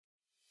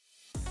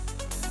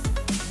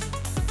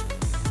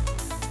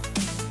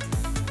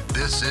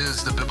This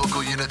is the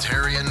Biblical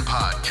Unitarian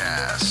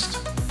Podcast.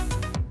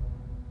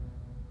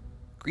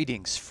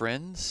 Greetings,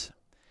 friends,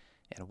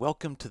 and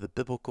welcome to the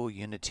Biblical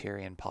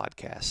Unitarian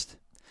Podcast.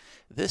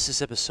 This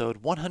is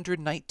episode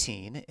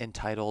 119,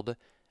 entitled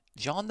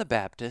John the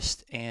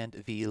Baptist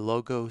and the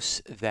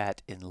Logos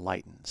that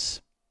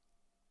Enlightens.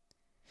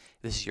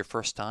 If this is your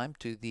first time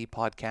to the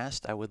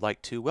podcast, I would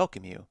like to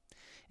welcome you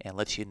and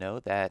let you know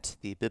that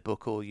the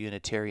Biblical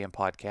Unitarian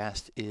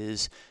Podcast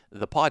is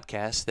the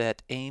podcast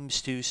that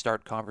aims to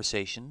start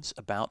conversations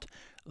about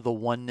the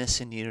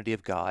oneness and unity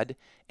of God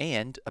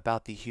and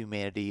about the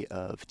humanity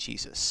of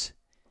Jesus.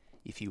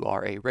 If you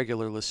are a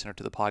regular listener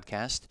to the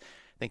podcast,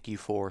 thank you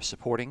for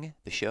supporting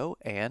the show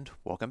and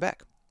welcome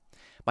back.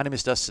 My name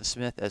is Dustin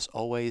Smith. As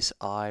always,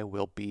 I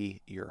will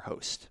be your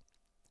host.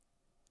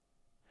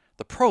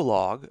 The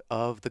prologue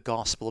of the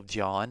Gospel of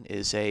John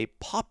is a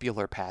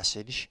popular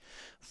passage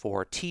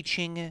for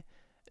teaching,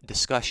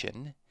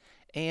 discussion,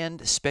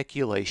 and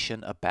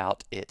speculation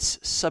about its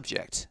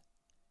subject,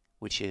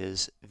 which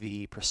is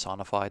the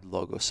personified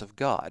Logos of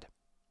God.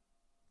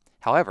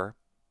 However,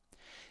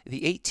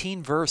 the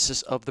 18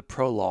 verses of the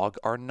prologue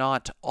are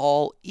not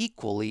all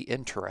equally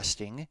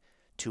interesting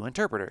to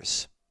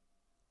interpreters.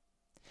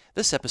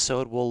 This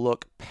episode will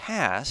look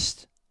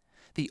past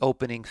the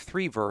opening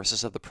 3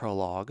 verses of the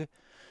prologue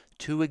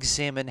to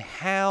examine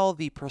how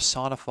the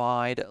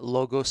personified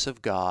Logos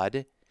of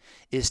God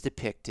is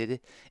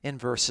depicted in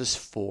verses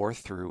 4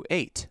 through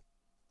 8,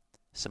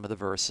 some of the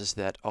verses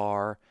that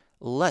are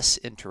less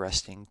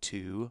interesting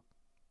to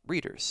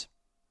readers.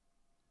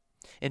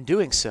 In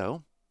doing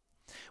so,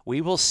 we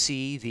will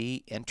see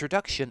the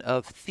introduction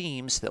of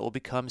themes that will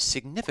become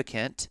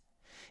significant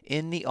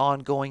in the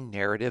ongoing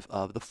narrative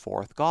of the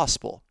fourth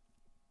gospel.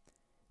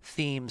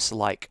 Themes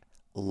like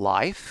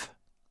life,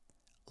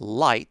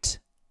 light,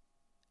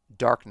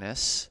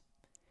 darkness,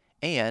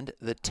 and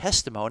the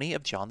testimony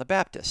of John the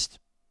Baptist.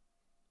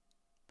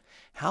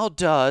 How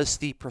does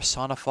the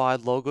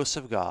personified Logos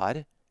of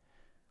God,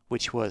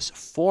 which was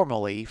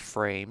formally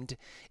framed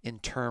in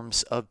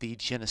terms of the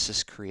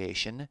Genesis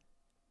creation,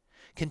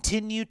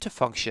 continue to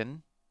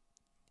function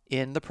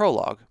in the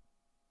prologue?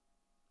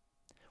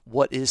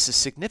 What is the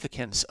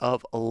significance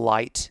of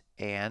light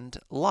and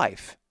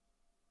life?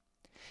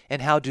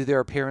 And how do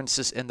their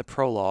appearances in the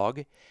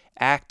prologue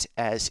act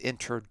as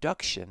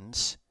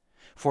introductions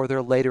for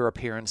their later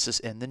appearances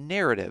in the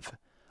narrative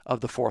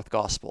of the fourth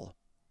gospel?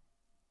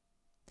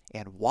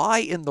 And why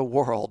in the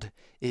world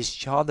is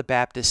John the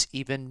Baptist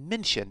even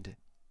mentioned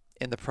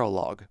in the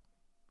prologue?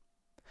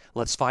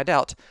 Let's find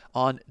out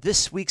on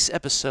this week's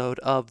episode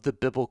of the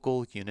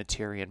Biblical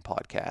Unitarian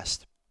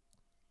Podcast.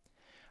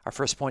 Our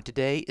first point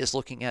today is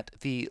looking at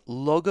the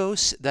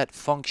Logos that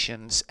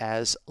functions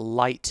as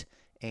light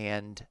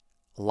and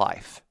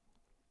life.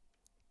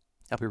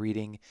 I'll be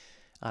reading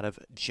out of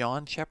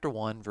John chapter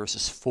 1,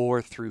 verses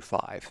 4 through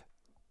 5.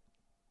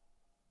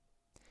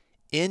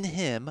 In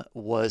him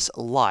was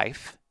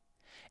life,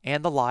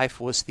 and the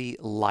life was the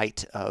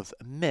light of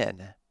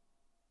men.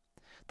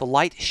 The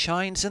light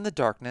shines in the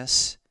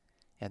darkness,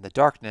 and the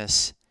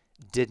darkness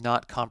did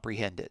not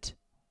comprehend it.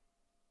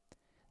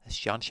 That's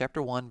John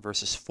chapter 1,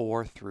 verses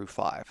 4 through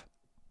 5.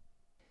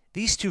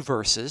 These 2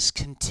 verses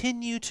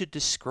continue to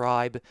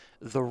describe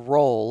the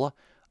role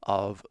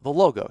of the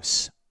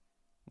Logos,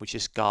 which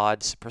is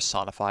God's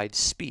personified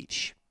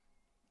speech.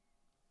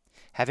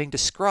 Having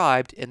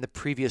described in the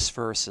previous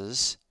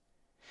verses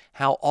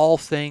how all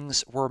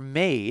things were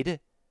made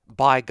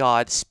by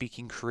God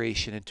speaking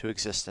creation into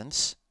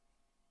existence,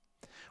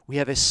 we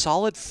have a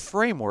solid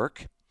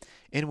framework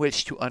in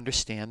which to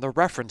understand the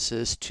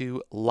references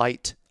to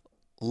light,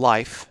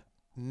 life,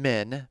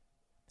 men,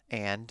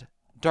 and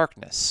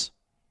darkness.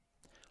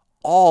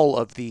 All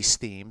of these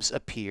themes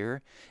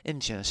appear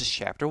in Genesis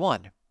chapter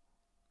 1.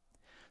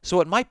 So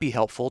it might be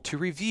helpful to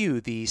review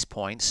these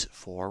points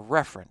for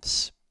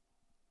reference.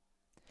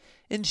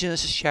 In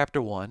Genesis chapter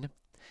 1,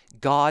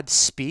 God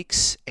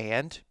speaks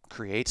and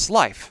creates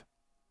life.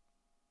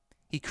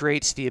 He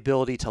creates the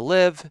ability to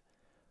live,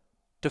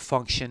 to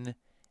function,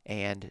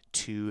 and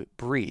to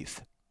breathe.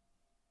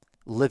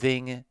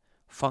 Living,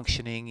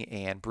 functioning,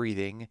 and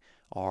breathing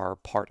are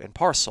part and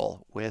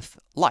parcel with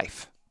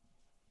life.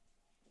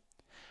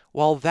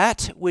 While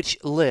that which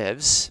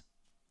lives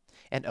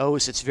and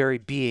owes its very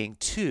being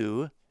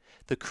to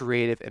the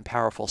creative and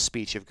powerful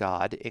speech of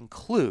God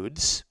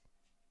includes,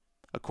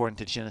 according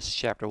to Genesis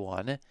chapter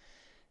 1,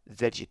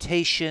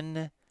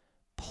 vegetation,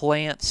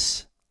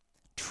 plants,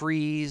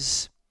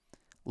 trees,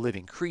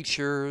 living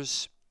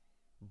creatures,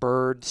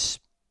 birds,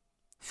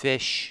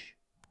 fish,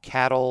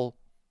 cattle,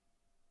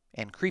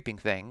 and creeping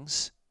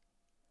things,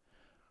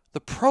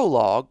 the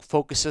prologue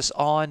focuses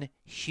on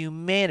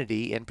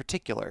humanity in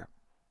particular.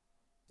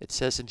 It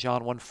says in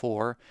John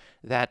 1:4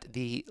 that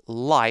the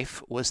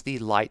life was the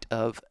light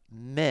of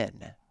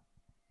men.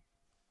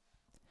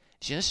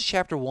 Genesis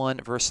chapter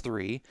 1, verse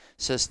 3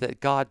 says that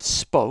God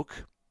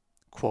spoke,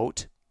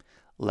 quote,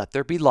 "Let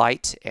there be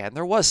light," and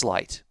there was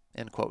light,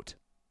 end quote.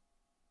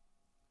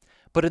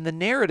 But in the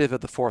narrative of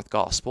the fourth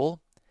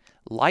gospel,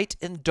 light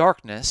and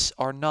darkness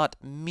are not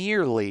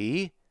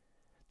merely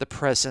the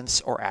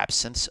presence or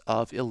absence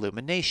of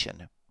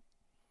illumination.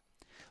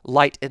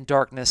 Light and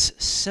darkness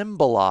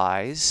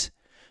symbolize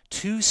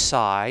two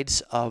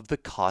sides of the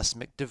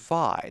cosmic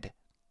divide.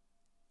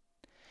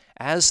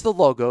 As the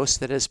Logos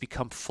that has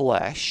become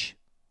flesh,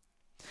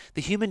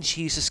 the human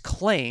Jesus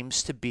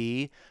claims to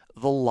be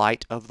the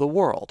light of the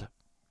world.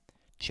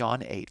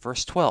 John 8,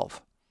 verse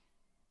 12.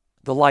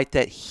 The light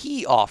that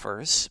he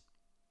offers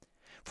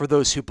for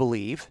those who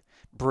believe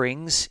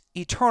brings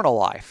eternal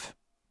life,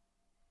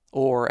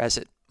 or as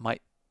it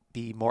might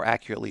be more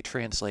accurately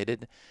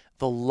translated,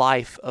 the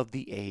life of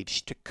the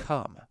age to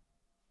come.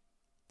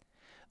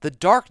 The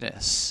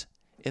darkness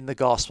in the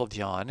Gospel of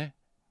John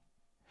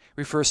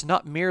refers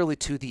not merely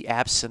to the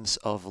absence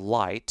of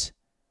light,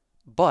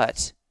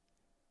 but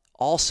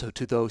also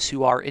to those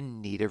who are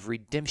in need of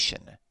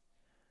redemption,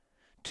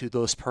 to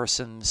those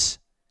persons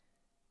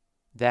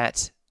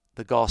that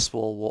the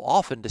Gospel will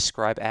often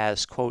describe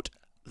as, quote,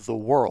 the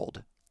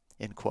world,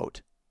 end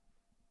quote.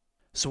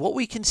 So what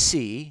we can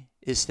see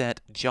is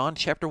that John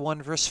chapter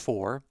 1, verse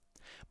 4,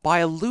 by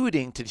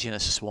alluding to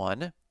Genesis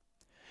 1,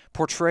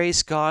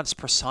 portrays God's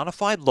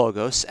personified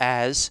Logos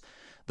as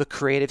the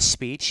creative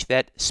speech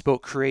that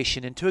spoke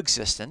creation into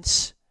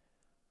existence,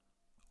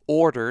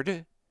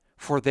 ordered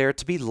for there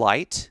to be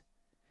light,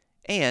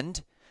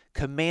 and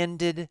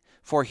commanded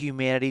for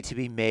humanity to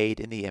be made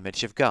in the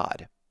image of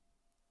God.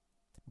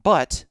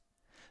 But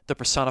the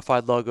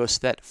personified Logos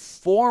that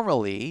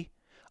formally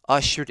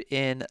ushered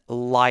in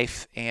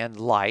life and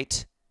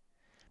light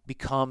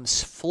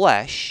becomes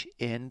flesh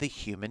in the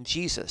human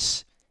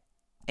Jesus.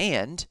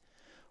 And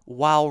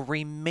while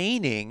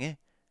remaining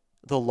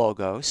the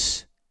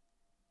Logos,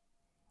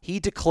 he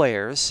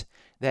declares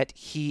that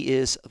he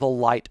is the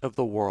light of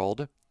the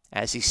world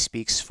as he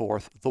speaks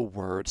forth the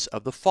words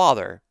of the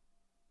Father.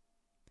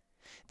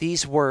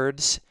 These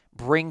words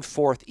bring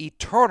forth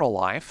eternal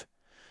life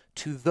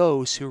to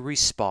those who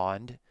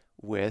respond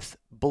with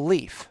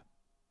belief.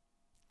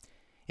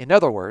 In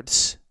other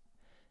words,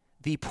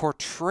 the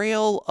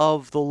portrayal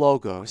of the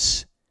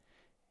Logos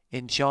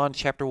in John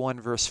chapter 1,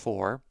 verse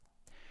 4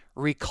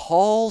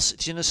 recalls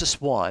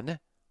Genesis 1,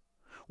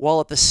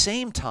 while at the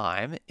same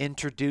time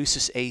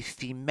introduces a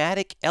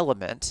thematic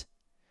element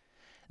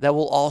that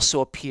will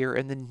also appear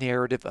in the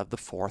narrative of the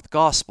fourth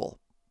gospel.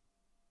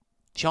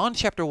 John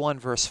chapter 1,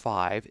 verse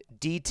 5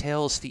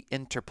 details the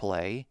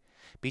interplay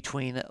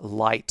between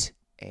light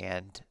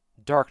and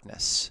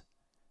darkness.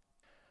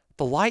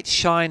 The light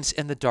shines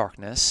in the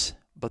darkness,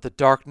 but the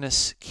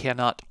darkness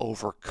cannot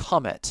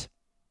overcome it.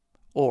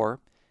 Or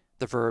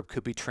the verb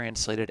could be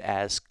translated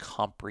as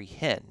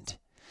comprehend.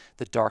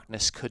 The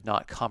darkness could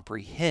not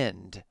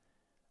comprehend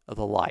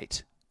the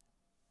light.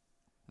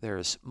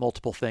 There's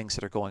multiple things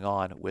that are going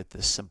on with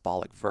this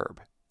symbolic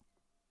verb.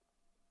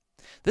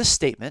 This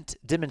statement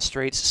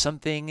demonstrates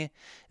something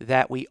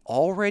that we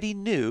already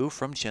knew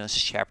from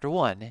Genesis chapter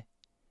 1,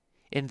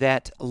 in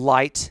that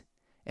light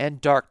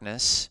and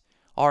darkness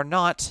are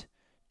not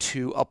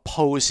two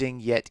opposing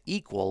yet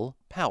equal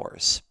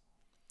powers.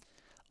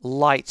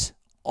 Light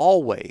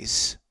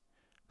always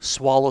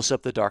swallows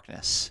up the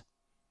darkness.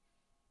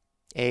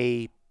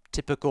 A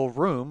typical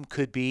room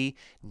could be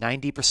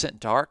 90%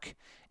 dark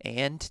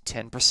and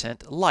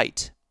 10%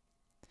 light.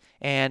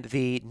 And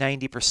the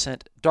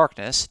 90%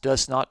 darkness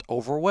does not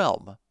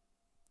overwhelm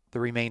the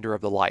remainder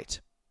of the light.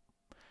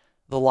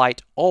 The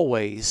light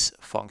always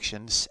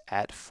functions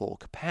at full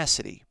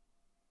capacity.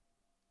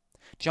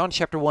 John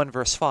chapter 1,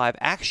 verse 5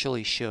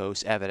 actually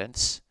shows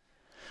evidence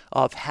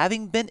of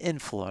having been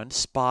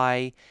influenced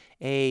by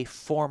a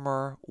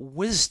former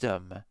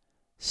wisdom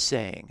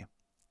saying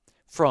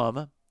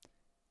from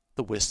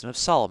the Wisdom of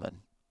Solomon.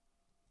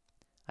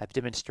 I've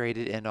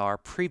demonstrated in our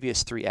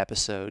previous 3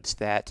 episodes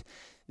that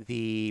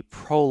the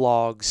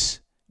prologue's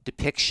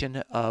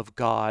depiction of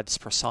God's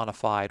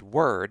personified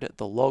Word,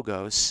 the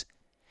Logos,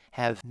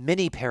 have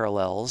many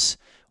parallels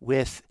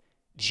with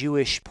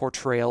Jewish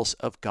portrayals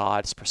of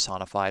God's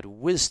personified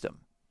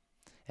wisdom.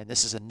 And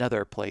this is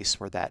another place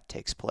where that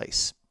takes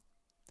place.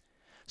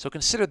 So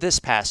consider this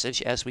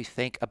passage as we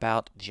think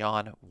about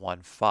John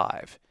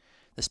 1:5.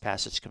 This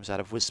passage comes out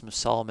of Wisdom of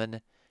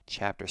Solomon,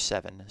 chapter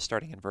 7,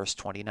 starting in verse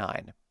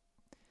 29.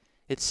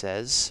 It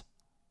says,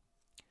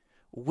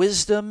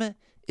 "Wisdom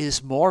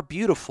is more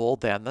beautiful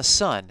than the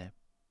sun,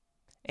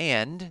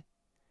 and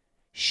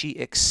she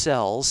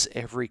excels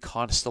every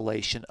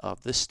constellation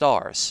of the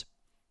stars.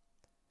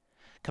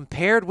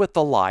 Compared with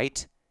the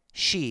light,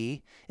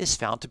 she is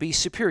found to be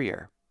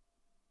superior.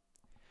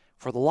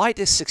 For the light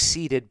is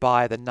succeeded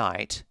by the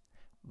night,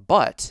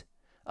 but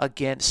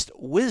against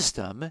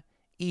wisdom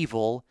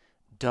evil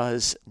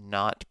does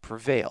not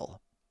prevail."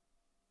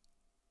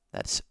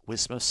 That's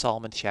Wisdom of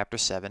Solomon chapter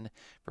 7,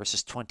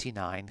 verses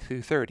 29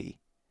 through 30.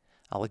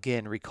 I'll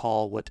again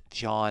recall what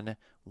John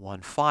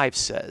 1:5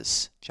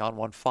 says. John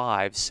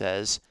 1:5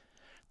 says,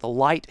 "The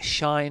light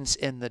shines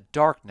in the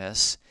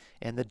darkness,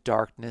 and the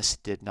darkness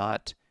did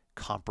not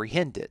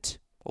comprehend it,"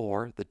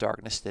 or the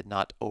darkness did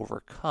not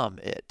overcome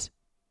it.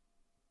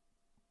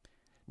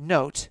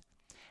 Note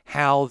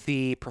how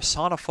the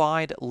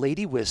personified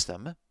Lady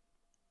Wisdom,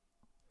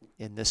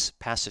 in this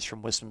passage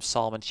from Wisdom of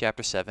Solomon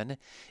chapter 7,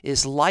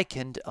 is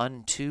likened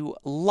unto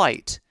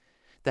light,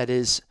 that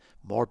is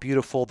more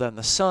beautiful than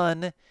the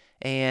sun,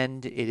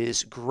 and it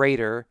is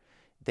greater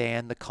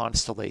than the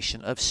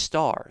constellation of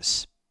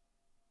stars.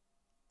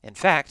 In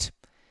fact,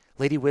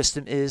 Lady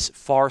Wisdom is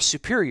far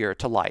superior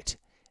to light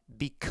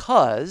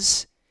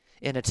because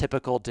in a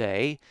typical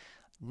day,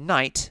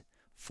 night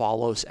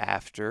follows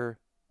after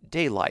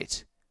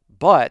daylight.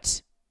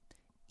 But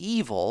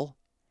evil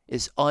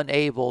is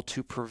unable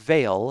to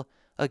prevail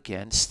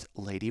against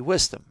Lady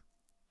Wisdom.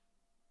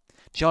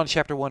 John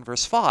chapter 1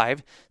 verse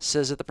 5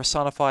 says that the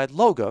personified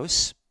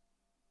Logos,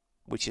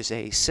 which is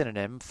a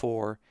synonym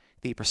for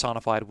the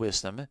personified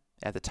wisdom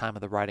at the time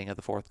of the writing of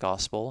the fourth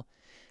gospel,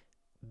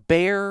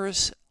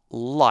 bears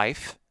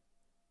life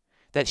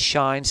that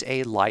shines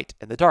a light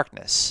in the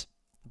darkness.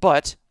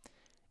 But,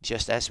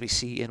 just as we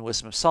see in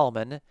Wisdom of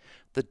Solomon,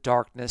 the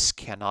darkness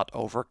cannot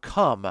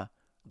overcome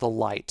the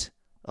light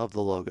of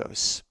the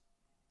Logos.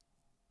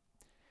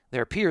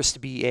 There appears to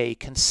be a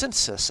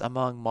consensus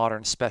among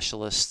modern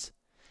specialists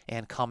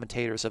and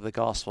commentators of the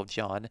Gospel of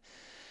John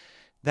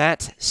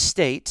that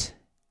state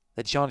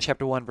that John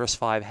chapter 1 verse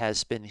 5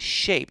 has been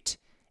shaped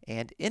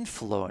and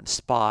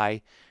influenced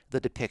by the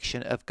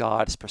depiction of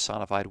God's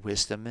personified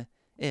wisdom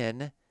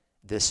in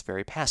this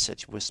very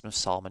passage, Wisdom of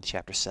Solomon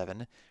chapter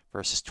 7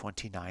 verses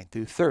 29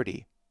 through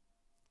 30.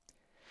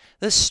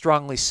 This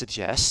strongly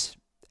suggests,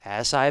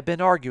 as I have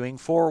been arguing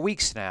for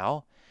weeks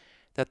now,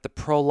 that the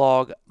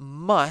prologue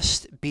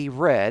must be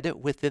read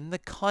within the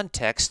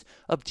context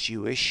of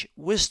Jewish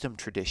wisdom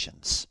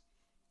traditions,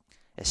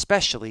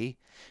 especially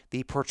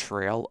the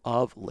portrayal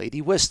of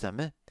Lady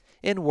Wisdom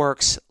in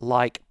works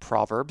like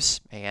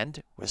Proverbs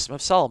and Wisdom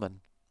of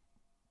Solomon.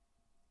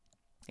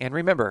 And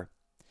remember,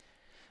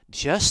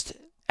 just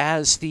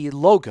as the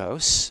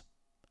Logos,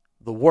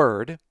 the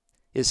Word,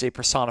 is a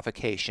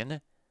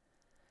personification,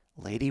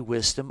 Lady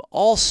Wisdom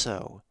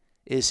also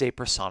is a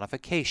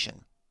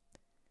personification.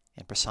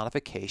 And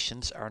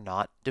personifications are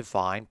not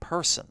divine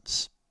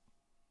persons.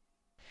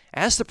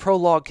 As the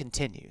prologue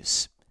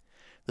continues,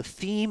 the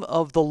theme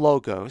of the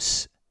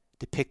Logos,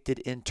 depicted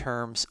in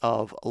terms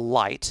of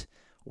light,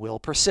 will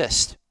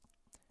persist,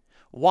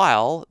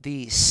 while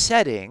the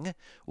setting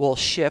will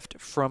shift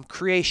from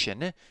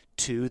creation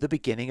to the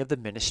beginning of the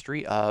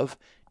ministry of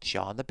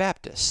John the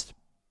Baptist.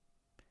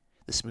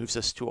 This moves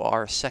us to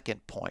our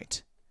second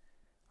point.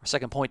 Our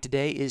second point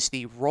today is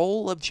the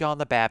role of John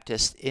the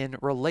Baptist in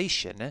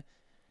relation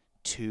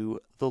to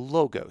the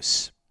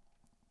Logos.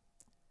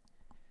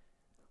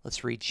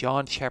 Let's read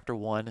John chapter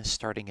 1,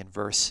 starting in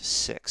verse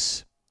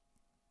 6.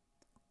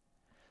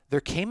 There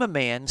came a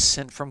man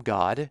sent from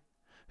God,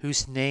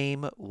 whose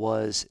name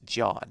was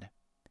John.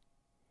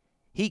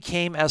 He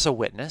came as a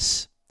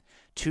witness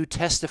to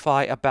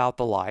testify about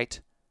the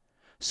light,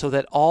 so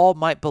that all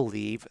might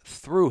believe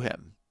through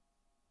him.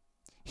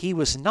 He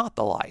was not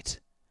the light,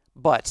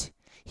 but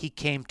he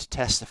came to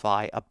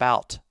testify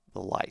about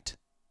the light.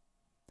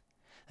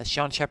 That's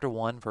John chapter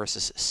 1,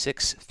 verses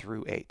 6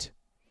 through 8.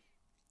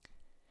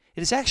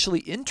 It is actually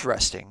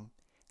interesting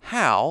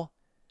how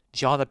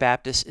John the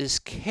Baptist is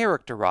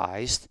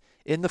characterized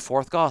in the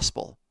fourth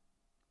gospel.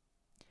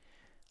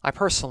 I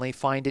personally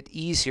find it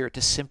easier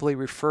to simply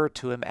refer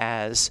to him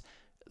as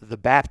the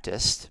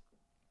Baptist,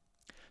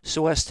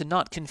 so as to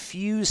not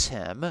confuse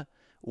him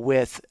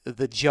with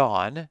the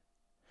John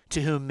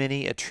to whom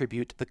many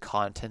attribute the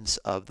contents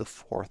of the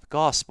fourth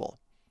gospel.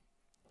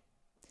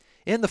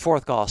 In the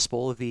fourth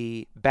gospel,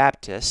 the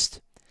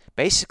Baptist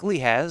basically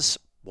has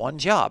one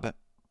job,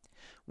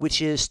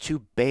 which is to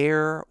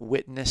bear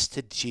witness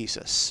to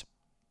Jesus.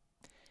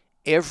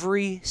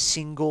 Every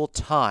single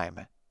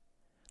time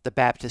the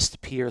Baptist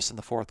appears in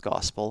the fourth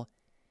gospel,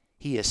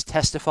 he is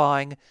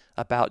testifying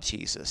about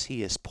Jesus.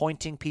 He is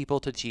pointing people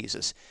to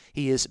Jesus.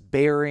 He is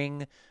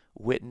bearing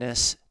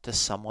witness to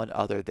someone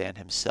other than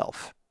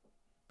himself.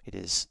 It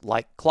is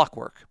like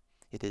clockwork.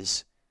 It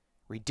is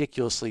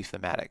ridiculously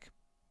thematic.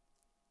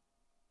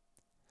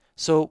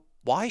 So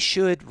why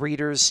should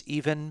readers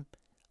even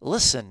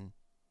listen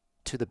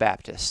to the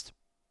Baptist?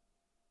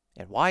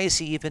 And why is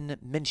he even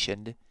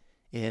mentioned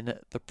in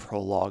the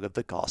prologue of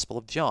the Gospel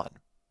of John?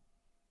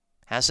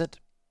 Hasn't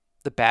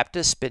the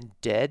Baptist been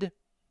dead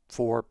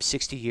for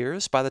 60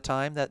 years by the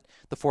time that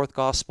the fourth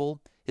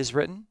Gospel is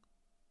written?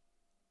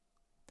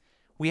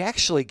 We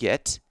actually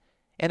get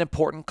an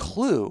important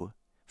clue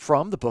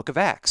from the book of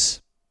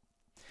Acts,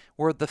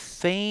 where the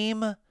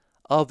fame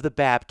of the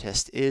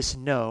Baptist is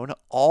known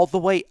all the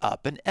way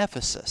up in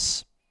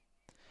Ephesus,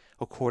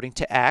 according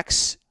to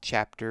Acts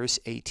chapters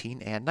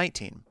 18 and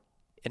 19.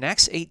 In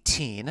Acts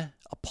 18,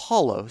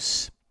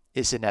 Apollos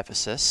is in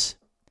Ephesus,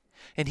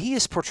 and he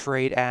is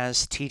portrayed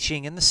as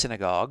teaching in the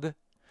synagogue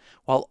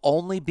while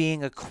only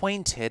being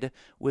acquainted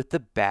with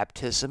the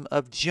baptism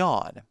of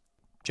John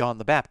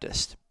the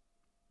Baptist.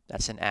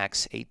 That's in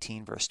Acts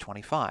 18, verse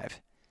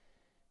 25.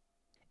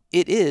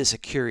 It is a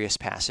curious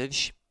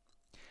passage,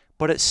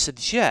 but it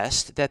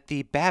suggests that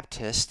the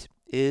Baptist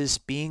is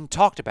being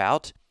talked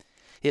about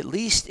at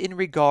least in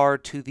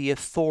regard to the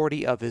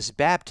authority of his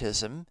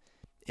baptism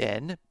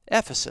in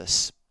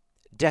Ephesus,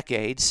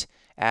 decades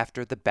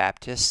after the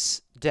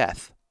Baptist's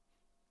death.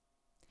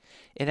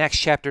 In Acts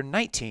chapter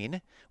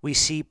 19, we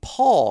see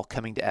Paul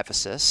coming to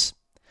Ephesus,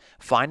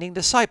 finding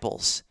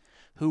disciples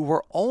who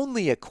were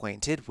only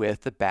acquainted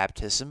with the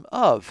baptism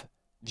of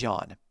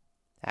John.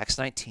 Acts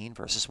 19,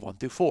 verses 1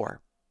 through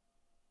 4.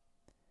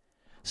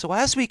 So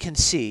as we can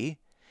see,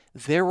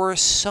 there were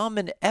some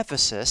in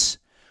Ephesus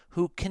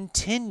who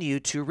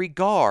continued to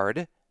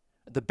regard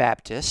the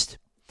Baptist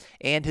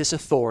and his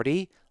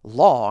authority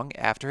long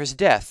after his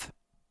death.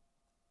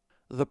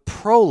 The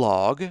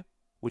prologue,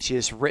 which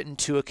is written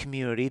to a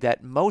community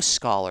that most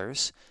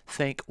scholars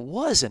think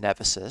was in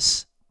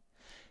Ephesus,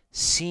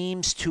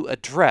 seems to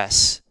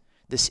address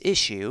this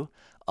issue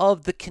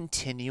of the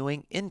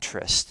continuing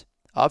interest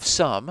of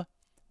some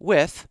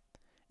with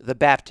the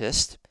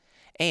Baptist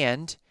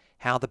and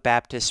how the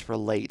Baptist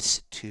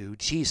relates to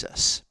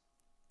Jesus.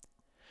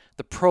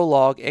 The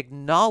prologue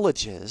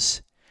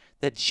acknowledges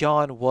that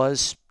John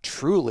was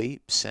truly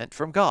sent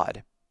from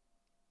God.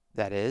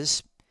 That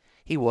is,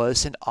 he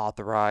was an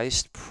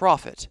authorized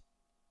prophet.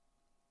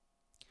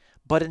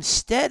 But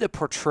instead of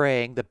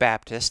portraying the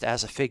Baptist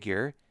as a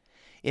figure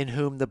in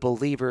whom the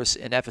believers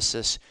in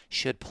Ephesus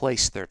should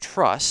place their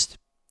trust,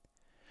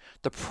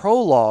 the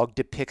prologue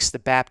depicts the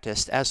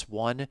Baptist as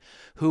one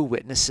who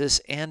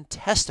witnesses and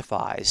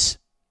testifies.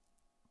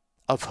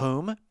 Of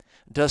whom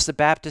does the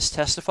Baptist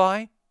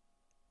testify?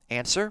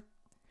 Answer: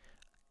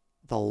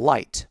 the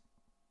light.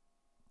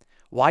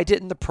 Why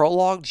didn't the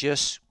prologue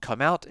just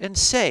come out and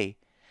say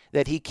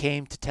that he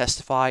came to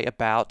testify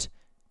about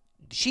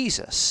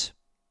Jesus?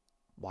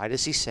 Why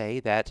does he say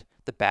that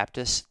the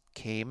Baptist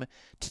came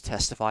to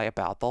testify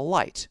about the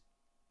light?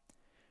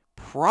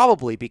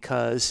 Probably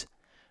because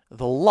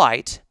the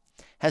light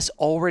has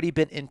already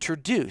been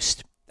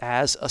introduced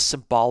as a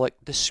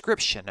symbolic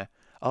description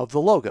of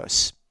the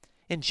Logos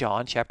in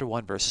John chapter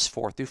 1, verses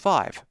 4 through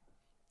 5.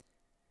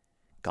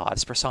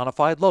 God's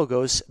personified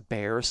Logos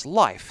bears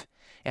life,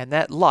 and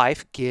that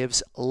life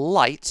gives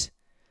light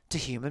to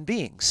human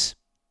beings.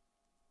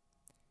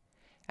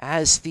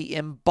 As the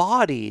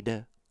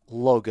embodied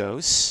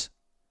Logos,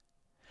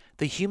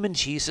 the human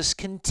Jesus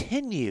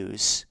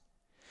continues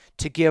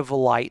to give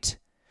light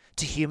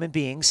to human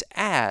beings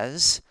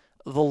as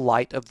the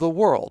light of the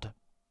world.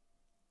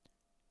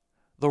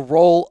 The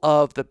role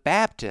of the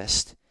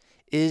Baptist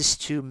is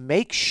to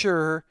make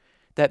sure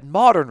that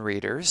modern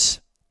readers,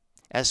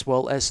 as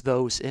well as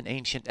those in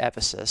ancient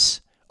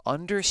Ephesus,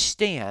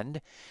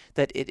 understand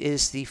that it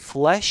is the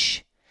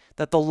flesh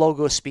that the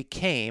Logos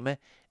became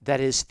that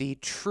is the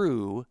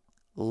true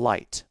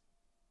light.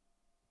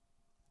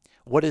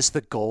 What is the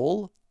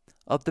goal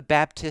of the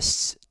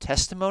Baptist's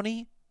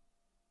testimony?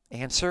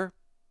 Answer: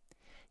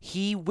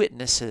 he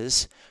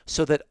witnesses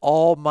so that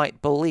all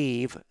might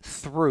believe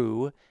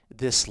through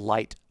this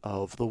light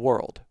of the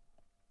world.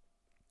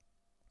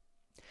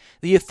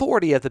 The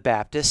authority of the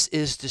Baptist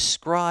is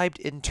described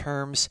in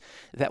terms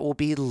that will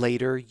be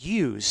later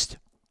used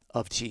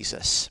of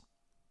Jesus.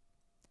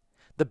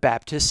 The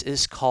Baptist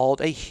is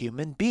called a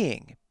human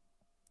being,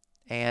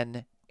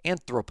 an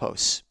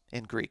anthropos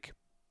in Greek.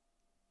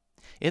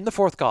 In the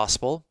fourth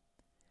gospel,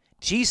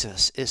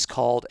 Jesus is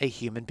called a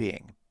human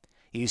being,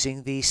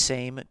 using the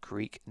same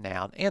Greek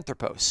noun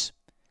anthropos.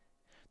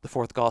 The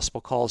fourth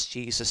gospel calls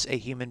Jesus a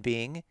human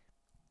being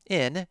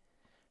in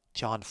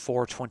John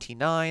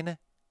 4:29,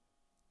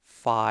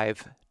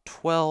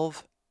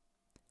 5:12,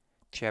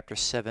 chapter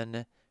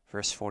 7,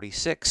 verse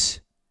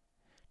 46,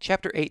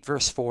 chapter 8,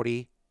 verse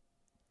 40,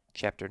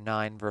 chapter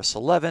 9, verse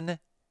 11,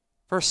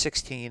 verse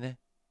 16,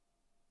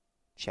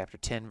 chapter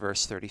 10,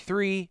 verse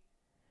 33,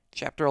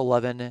 chapter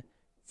 11,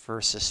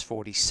 verses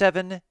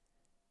 47,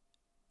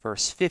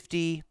 verse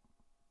 50,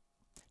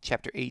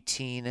 chapter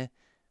 18,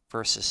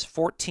 verses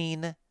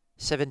 14,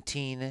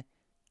 17,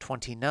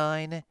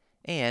 29,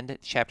 and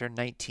chapter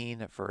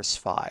 19, verse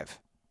 5.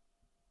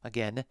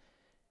 Again,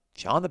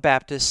 John the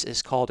Baptist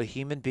is called a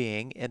human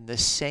being in the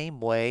same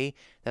way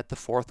that the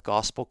fourth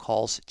gospel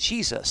calls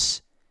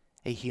Jesus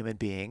a human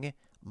being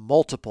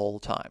multiple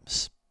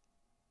times.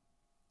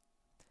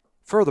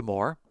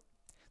 Furthermore,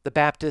 the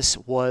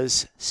Baptist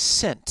was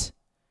sent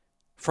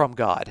from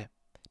God,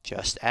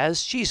 just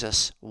as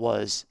Jesus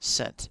was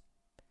sent,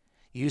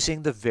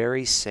 using the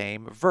very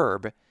same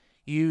verb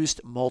used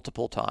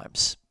multiple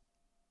times.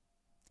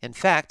 In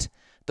fact,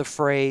 the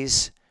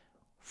phrase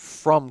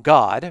 "from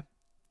God,"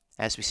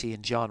 as we see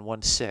in John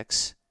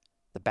 1:6,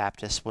 the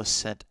Baptist was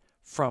sent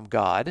from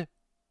God,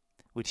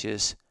 which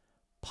is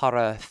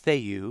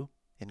paratheou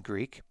in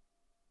Greek.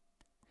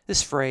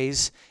 This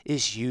phrase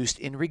is used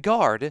in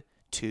regard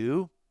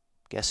to,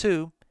 guess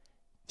who?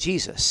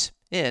 Jesus,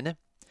 in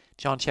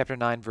John chapter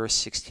 9, verse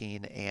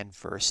 16 and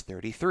verse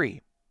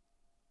 33.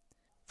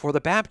 For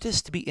the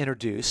Baptist to be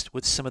introduced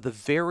with some of the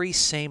very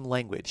same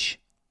language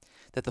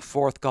that the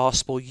fourth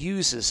gospel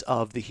uses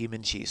of the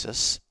human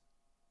Jesus,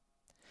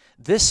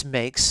 this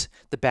makes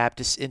the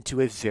Baptist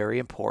into a very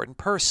important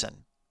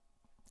person.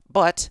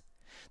 But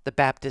the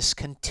Baptists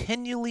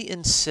continually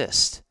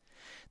insist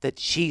that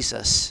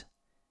Jesus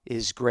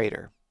is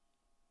greater.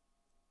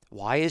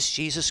 Why is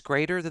Jesus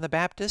greater than the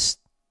Baptist?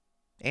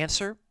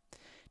 Answer: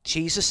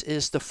 Jesus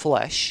is the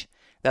flesh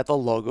that the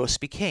Logos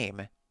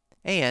became,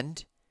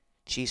 and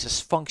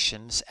Jesus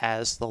functions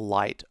as the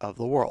light of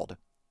the world,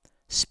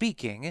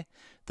 speaking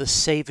the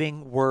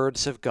saving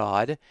words of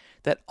God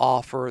that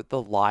offer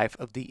the life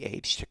of the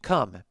age to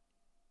come.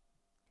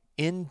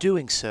 In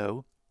doing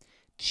so,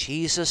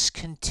 Jesus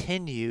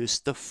continues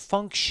the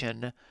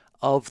function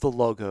of the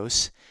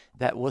Logos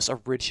that was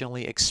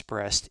originally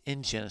expressed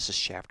in Genesis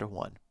chapter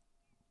 1.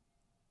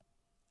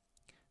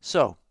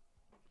 So,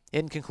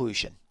 in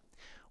conclusion,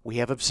 we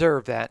have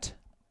observed that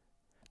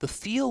the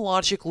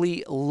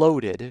theologically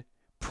loaded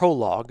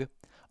prologue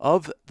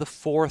of the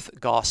fourth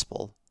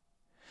gospel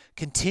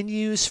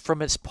continues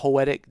from its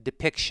poetic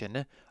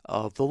depiction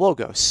of the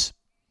Logos,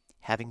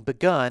 having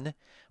begun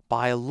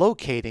by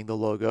locating the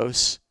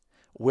Logos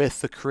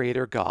with the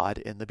Creator God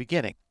in the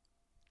beginning.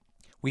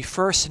 We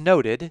first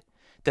noted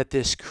that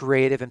this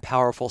creative and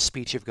powerful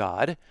speech of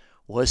God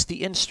was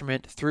the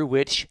instrument through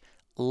which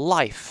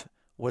life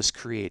was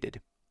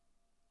created.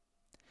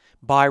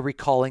 By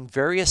recalling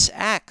various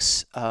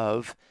acts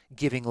of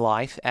giving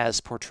life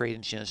as portrayed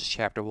in Genesis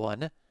chapter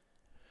 1,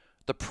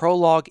 the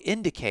prologue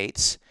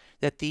indicates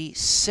that the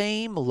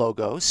same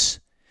Logos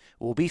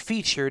will be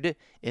featured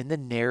in the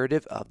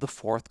narrative of the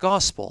fourth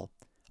gospel,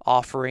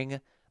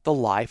 offering the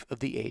life of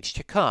the age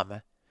to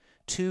come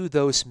to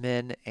those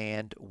men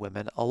and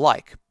women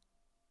alike.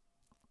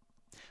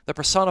 The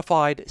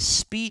personified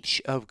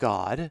speech of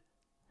God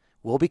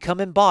will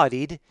become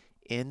embodied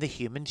in the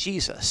human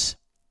Jesus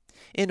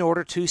in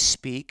order to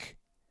speak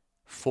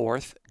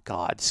forth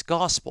God's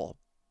gospel,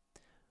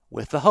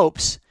 with the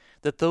hopes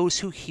that those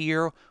who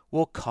hear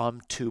will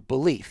come to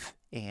belief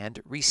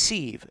and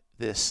receive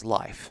this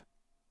life.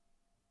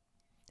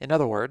 In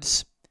other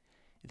words,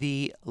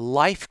 the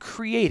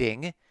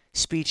life-creating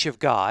speech of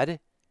God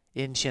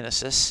in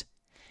Genesis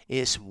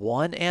is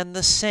one and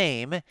the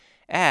same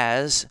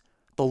as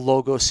the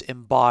Logos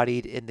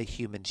embodied in the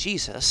human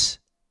Jesus,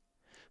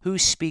 who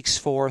speaks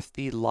forth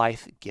the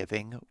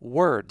life-giving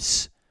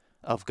words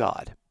of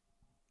God.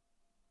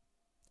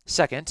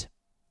 Second,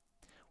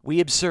 we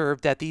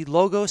observe that the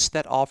Logos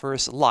that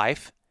offers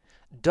life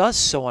does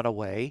so in a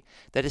way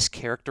that is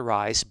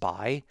characterized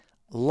by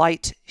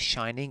light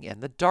shining in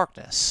the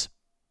darkness.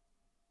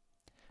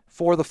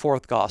 For the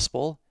fourth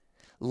gospel,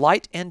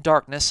 light and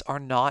darkness are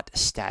not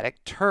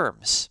static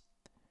terms,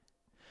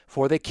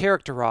 for they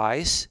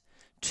characterize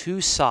two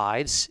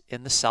sides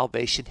in the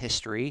salvation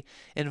history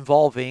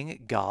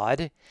involving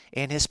God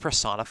and his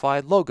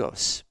personified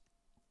Logos.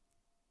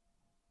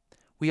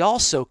 We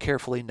also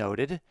carefully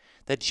noted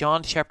that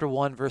John chapter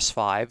 1 verse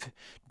 5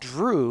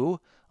 drew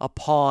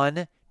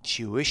upon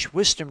Jewish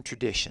wisdom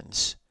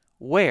traditions,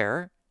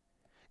 where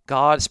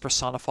God's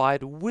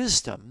personified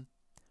wisdom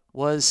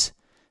was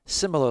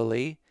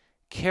similarly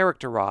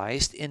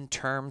characterized in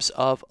terms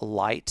of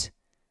light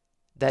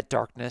that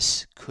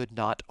darkness could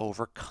not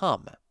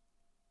overcome.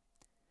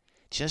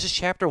 Genesis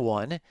chapter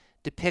 1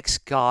 depicts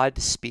God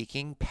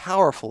speaking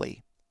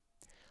powerfully,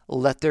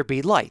 "Let there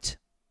be light."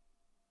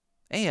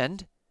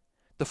 And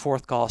the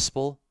fourth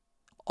gospel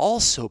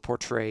also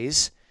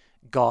portrays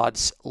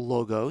God's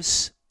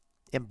Logos,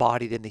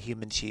 embodied in the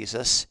human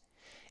Jesus,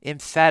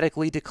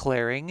 emphatically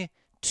declaring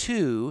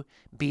to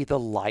be the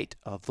light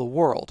of the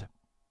world.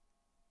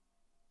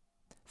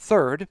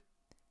 Third,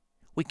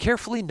 we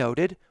carefully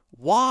noted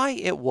why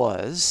it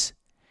was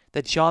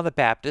that John the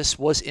Baptist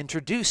was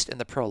introduced in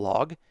the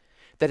prologue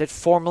that had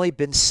formerly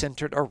been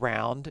centered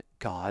around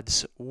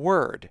God's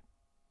Word.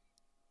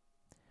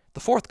 The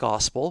fourth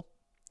gospel,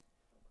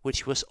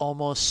 which was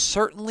almost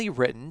certainly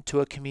written to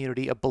a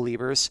community of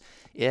believers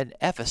in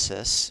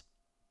Ephesus,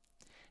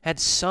 had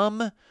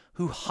some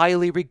who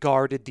highly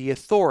regarded the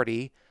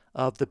authority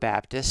of the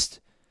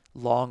Baptist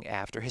long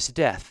after his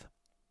death.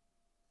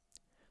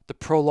 The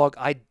prologue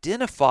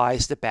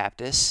identifies the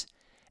Baptist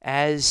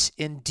as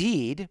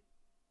indeed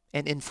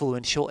an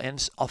influential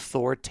and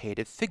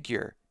authoritative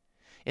figure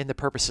in the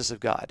purposes of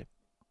God.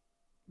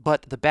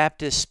 But the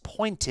Baptist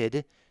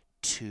pointed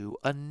to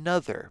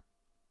another,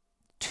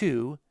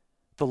 to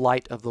the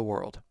light of the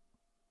world.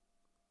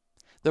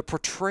 The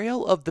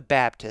portrayal of the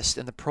Baptist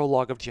in the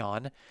prologue of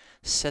John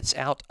sets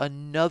out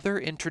another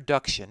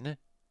introduction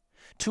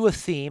to a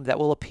theme that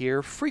will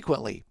appear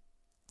frequently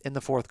in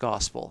the fourth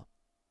gospel,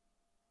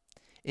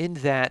 in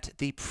that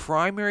the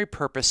primary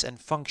purpose and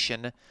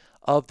function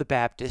of the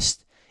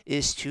Baptist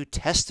is to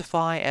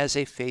testify as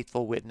a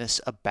faithful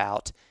witness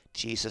about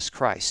Jesus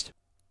Christ.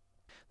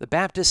 The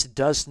Baptist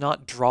does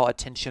not draw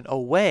attention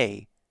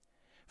away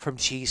from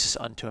Jesus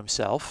unto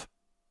himself.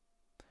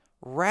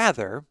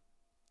 Rather,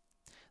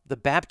 the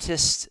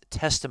Baptist's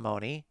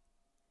testimony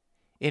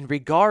in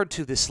regard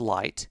to this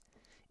light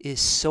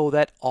is so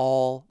that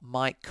all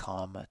might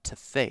come to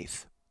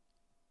faith.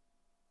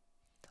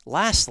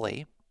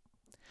 Lastly,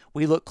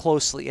 we look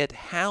closely at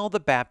how the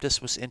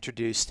Baptist was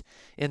introduced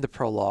in the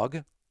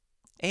prologue,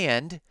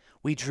 and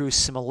we drew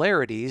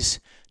similarities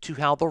to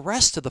how the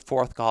rest of the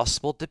fourth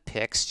gospel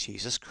depicts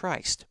Jesus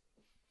Christ.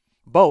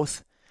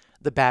 Both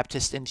the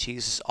Baptist and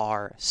Jesus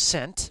are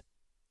sent,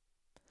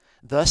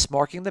 thus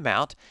marking them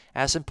out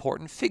as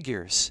important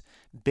figures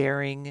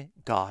bearing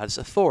God's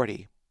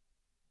authority.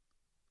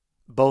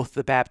 Both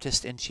the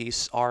Baptist and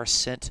Jesus are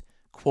sent,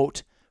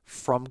 quote,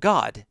 from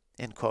God,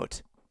 end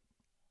quote.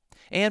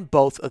 And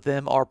both of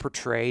them are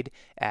portrayed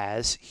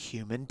as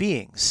human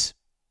beings.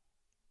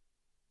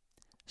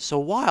 So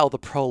while the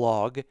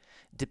prologue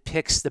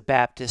depicts the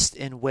Baptist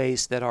in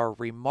ways that are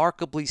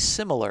remarkably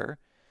similar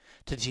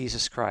to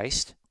Jesus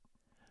Christ,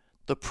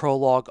 the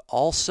prologue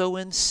also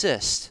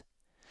insists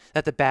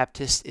that the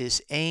Baptist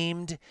is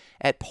aimed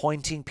at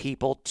pointing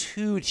people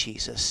to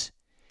Jesus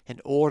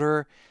in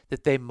order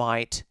that they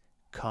might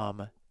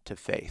come to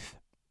faith.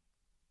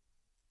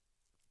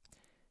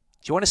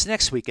 Join us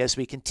next week as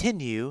we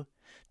continue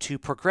to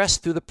progress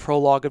through the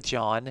prologue of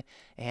John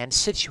and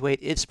situate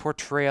its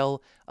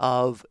portrayal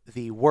of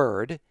the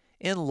Word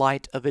in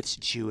light of its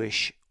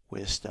Jewish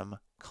wisdom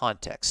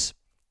context.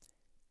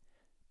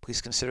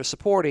 Please consider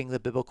supporting the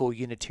Biblical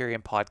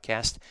Unitarian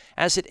Podcast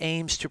as it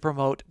aims to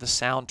promote the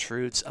sound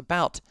truths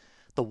about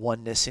the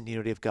oneness and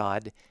unity of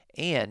God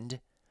and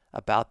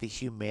about the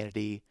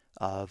humanity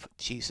of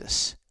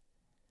Jesus.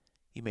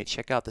 You may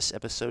check out this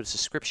episode's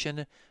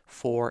description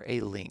for a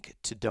link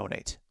to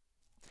donate.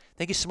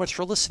 Thank you so much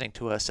for listening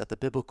to us at the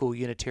Biblical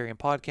Unitarian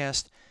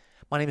Podcast.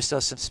 My name is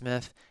Dustin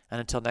Smith,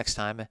 and until next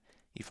time,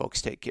 you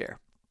folks take care.